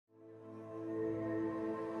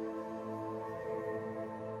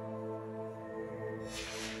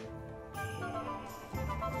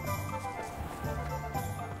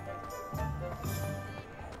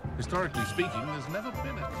Historically speaking, there's never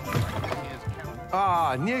been a...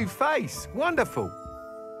 Ah, new face. Wonderful.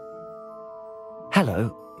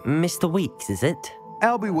 Hello, Mr. Weeks, is it?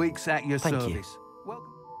 Albie Weeks at your Thank service. you.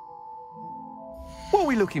 Welcome. What are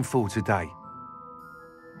we looking for today?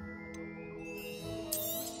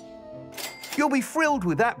 You'll be thrilled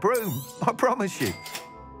with that broom, I promise you.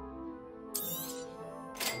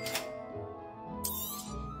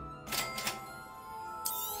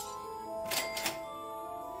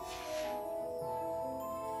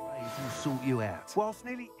 Will sort you out. Whilst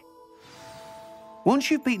nearly... Once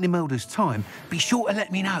you've beaten Imelda's time, be sure to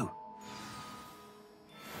let me know.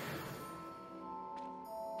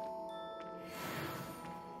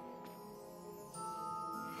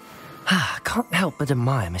 I can't help but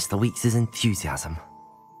admire Mr. Weeks' enthusiasm.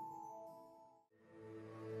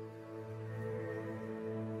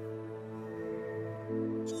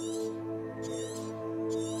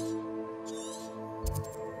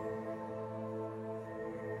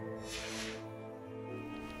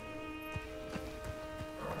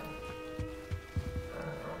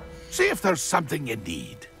 See if there's something you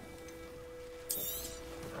need.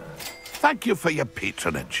 Thank you for your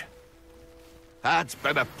patronage. It's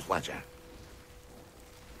been a pleasure.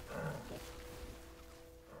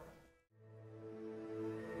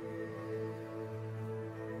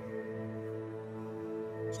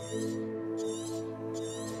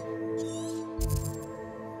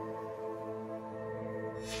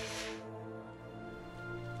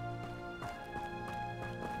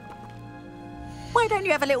 Why don't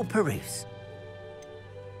you have a little peruse?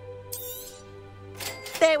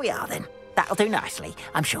 There we are, then. That'll do nicely,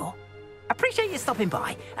 I'm sure. Appreciate you stopping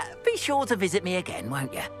by. Be sure to visit me again,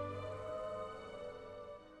 won't you?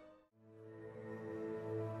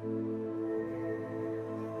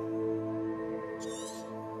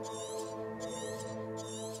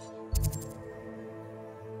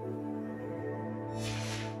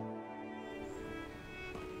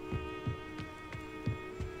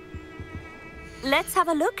 Let's have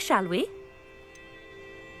a look, shall we?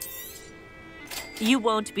 You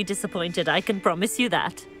won't be disappointed, I can promise you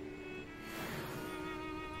that.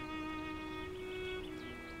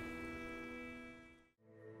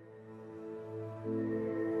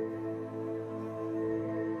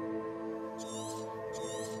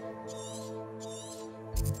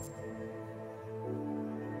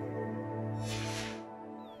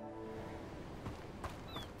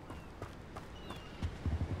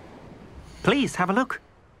 Please have a look.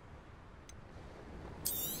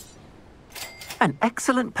 An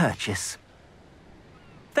excellent purchase.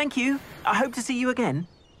 Thank you. I hope to see you again.